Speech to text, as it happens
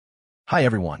Hi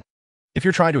everyone. If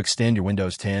you're trying to extend your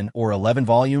Windows 10 or 11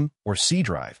 volume or C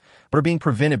drive, but are being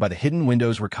prevented by the hidden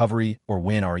Windows recovery or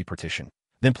WinRE partition,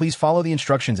 then please follow the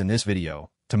instructions in this video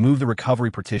to move the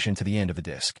recovery partition to the end of the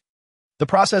disk. The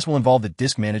process will involve the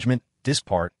disk management,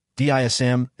 Diskpart,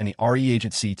 DISM, and the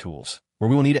reagent C tools, where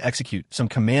we will need to execute some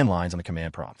command lines on the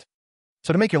command prompt.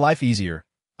 So to make your life easier,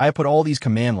 I have put all these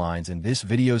command lines in this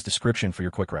video's description for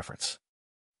your quick reference.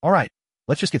 Alright,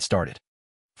 let's just get started.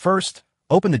 First,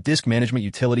 open the Disk Management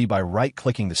utility by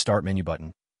right-clicking the Start menu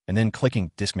button and then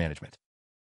clicking Disk Management.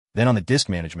 Then on the Disk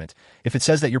Management, if it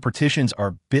says that your partitions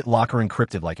are BitLocker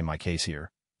encrypted like in my case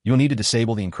here, you'll need to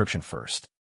disable the encryption first.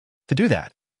 To do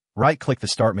that, right-click the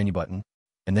Start menu button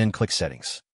and then click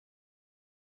Settings.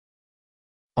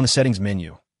 On the Settings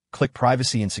menu, click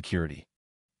Privacy and Security,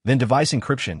 then Device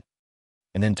Encryption,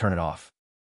 and then turn it off.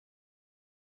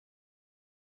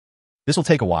 This will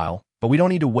take a while, but we don't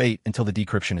need to wait until the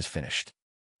decryption is finished.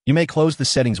 You may close the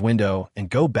settings window and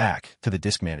go back to the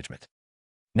disk management.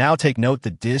 Now take note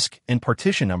the disk and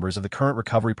partition numbers of the current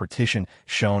recovery partition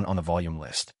shown on the volume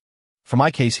list. For my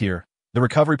case here, the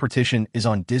recovery partition is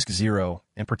on disk 0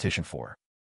 and partition 4.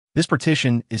 This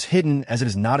partition is hidden as it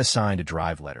is not assigned a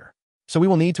drive letter. So we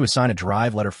will need to assign a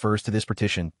drive letter first to this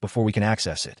partition before we can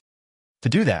access it. To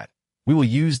do that, we will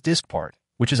use Diskpart,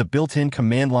 which is a built-in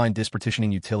command line disk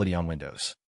partitioning utility on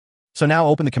Windows. So now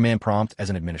open the command prompt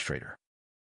as an administrator.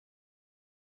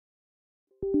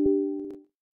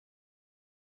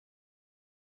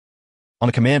 On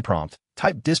the command prompt,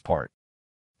 type Diskpart,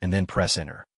 and then press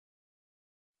Enter.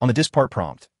 On the Diskpart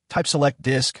prompt, type Select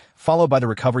Disk, followed by the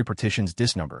recovery partition's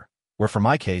disk number, where for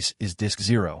my case is disk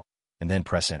 0, and then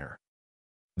press Enter.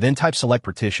 Then type Select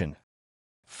Partition,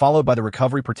 followed by the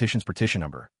recovery partition's partition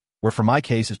number, where for my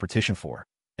case is partition 4,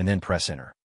 and then press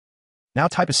Enter. Now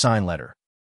type Assign Letter,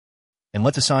 and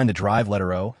let's assign the drive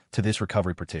letter O to this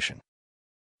recovery partition.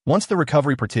 Once the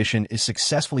recovery partition is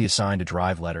successfully assigned a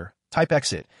drive letter, type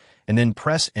Exit, and then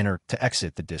press Enter to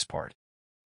exit the Diskpart.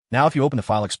 Now if you open the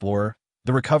File Explorer,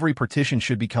 the recovery partition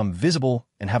should become visible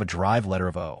and have a drive letter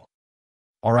of O.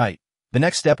 Alright, the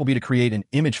next step will be to create an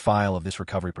image file of this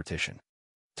recovery partition.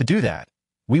 To do that,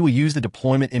 we will use the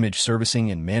Deployment Image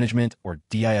Servicing and Management or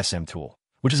DISM tool,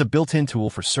 which is a built-in tool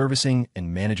for servicing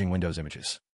and managing Windows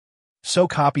images. So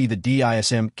copy the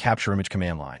DISM capture image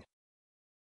command line,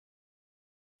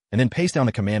 and then paste down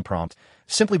the command prompt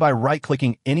simply by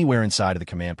right-clicking anywhere inside of the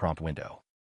command prompt window.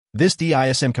 This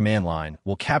DISM command line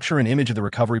will capture an image of the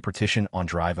recovery partition on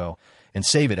drive O and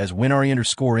save it as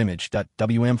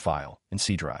WinRE_image.wm file in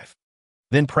C drive.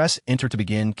 Then press Enter to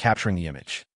begin capturing the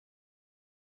image.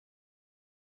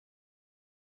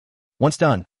 Once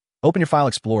done, open your File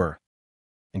Explorer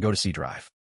and go to C drive.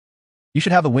 You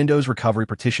should have the Windows recovery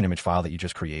partition image file that you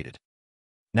just created.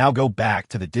 Now go back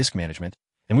to the disk management,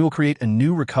 and we will create a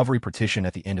new recovery partition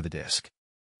at the end of the disk.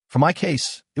 For my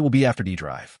case, it will be after D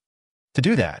drive. To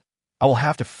do that, I will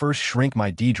have to first shrink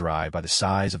my D drive by the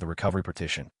size of the recovery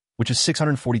partition, which is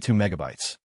 642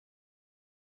 megabytes.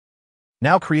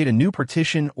 Now create a new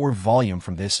partition or volume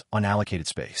from this unallocated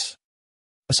space.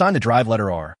 Assign the drive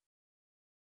letter R,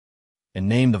 and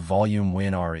name the volume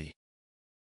WinRE.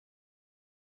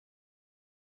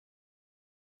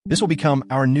 This will become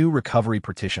our new recovery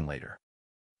partition later.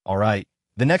 Alright,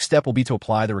 the next step will be to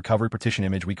apply the recovery partition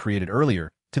image we created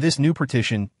earlier to this new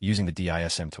partition using the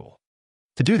DISM tool.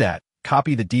 To do that,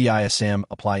 copy the DISM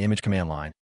apply image command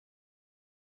line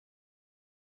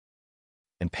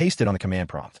and paste it on the command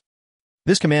prompt.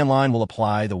 This command line will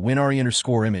apply the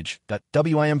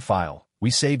WinRE_image.wim file we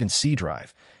saved in C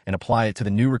drive and apply it to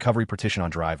the new recovery partition on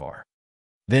drive R.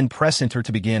 Then press Enter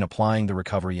to begin applying the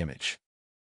recovery image.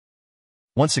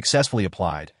 Once successfully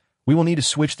applied, we will need to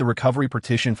switch the recovery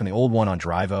partition from the old one on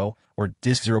drive O or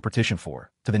disk 0 partition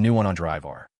 4 to the new one on drive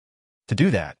R. To do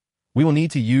that, we will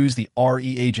need to use the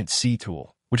reagent C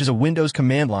tool, which is a Windows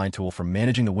command line tool for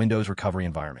managing the Windows recovery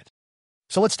environment.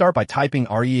 So let's start by typing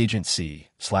reagent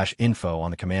C/info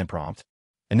on the command prompt,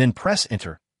 and then press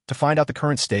Enter to find out the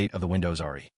current state of the Windows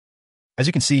RE. As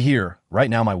you can see here, right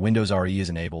now my Windows RE is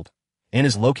enabled and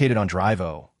is located on drive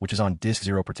O, which is on disk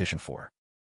 0 partition 4.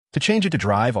 To change it to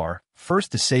drive R,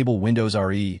 first disable Windows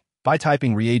RE by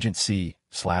typing reagent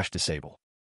C/disable.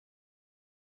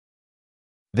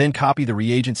 Then copy the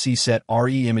reagent C set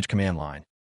RE image command line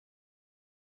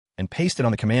and paste it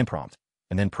on the command prompt,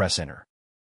 and then press Enter.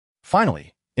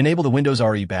 Finally, enable the Windows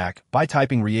RE back by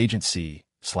typing reagent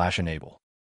C/enable.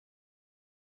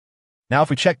 Now if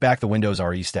we check back the Windows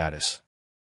RE status,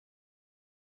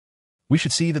 we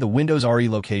should see that the Windows RE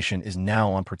location is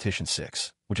now on partition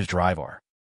 6, which is drive R.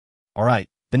 Alright,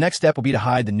 the next step will be to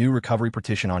hide the new recovery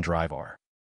partition on drive R.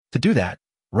 To do that,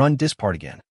 run Diskpart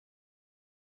again.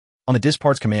 On the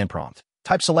Diskpart's command prompt,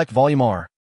 type select volume R,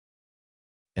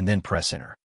 and then press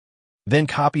enter. Then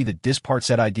copy the Diskpart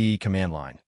set ID command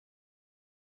line.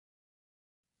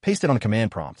 Paste it on the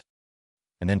command prompt,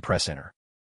 and then press enter.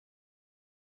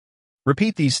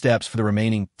 Repeat these steps for the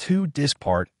remaining 2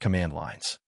 Diskpart command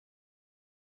lines.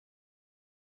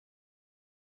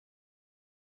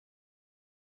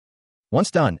 Once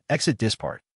done, exit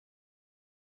Diskpart.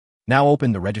 Now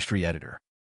open the registry editor.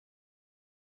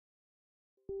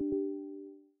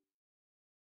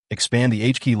 Expand the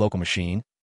H key local machine,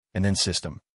 and then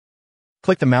System.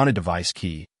 Click the Mounted Device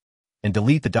key, and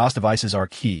delete the DOS Devices R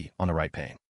key on the right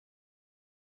pane.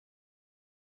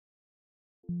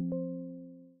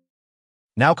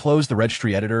 Now close the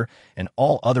registry editor and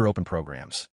all other open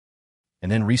programs,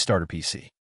 and then restart your PC.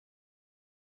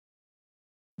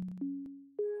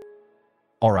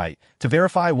 Alright, to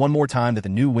verify one more time that the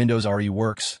new Windows RE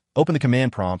works, open the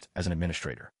command prompt as an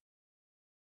administrator.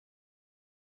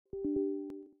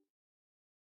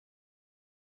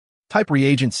 Type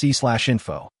reagent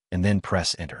c/info, and then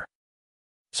press enter.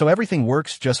 So everything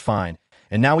works just fine,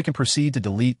 and now we can proceed to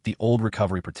delete the old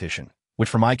recovery partition, which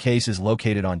for my case is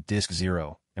located on disk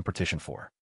 0 and partition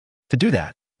 4. To do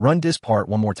that, run Diskpart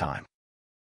one more time.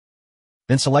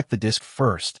 Then select the disk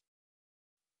first,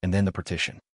 and then the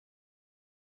partition.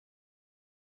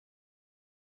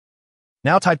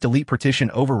 Now type delete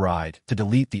partition override to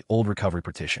delete the old recovery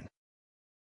partition.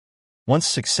 Once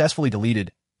successfully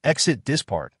deleted, exit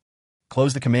Diskpart,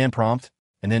 close the command prompt,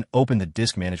 and then open the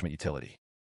disk management utility.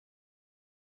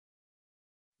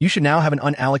 You should now have an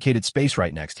unallocated space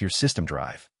right next to your system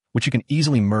drive, which you can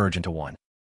easily merge into one.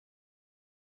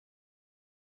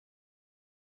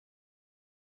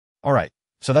 Alright,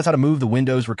 so that's how to move the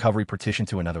Windows recovery partition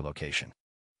to another location.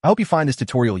 I hope you find this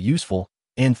tutorial useful,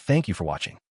 and thank you for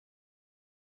watching.